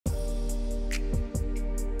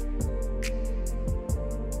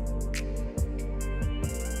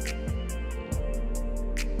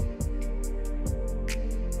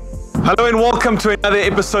Hello and welcome to another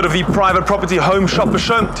episode of the Private Property Home Shopper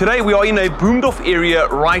Show. Today we are in a boomed-off area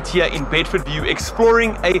right here in BedfordView,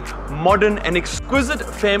 exploring a modern and exquisite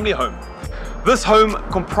family home. This home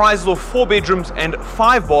comprises of 4 bedrooms and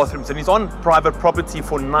 5 bathrooms and is on private property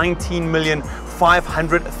for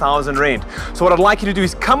 19,500,000 rand. So what I'd like you to do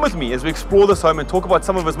is come with me as we explore this home and talk about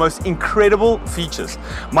some of its most incredible features.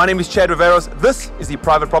 My name is Chad Riveros. This is the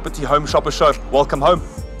Private Property Home Shopper Show. Welcome home.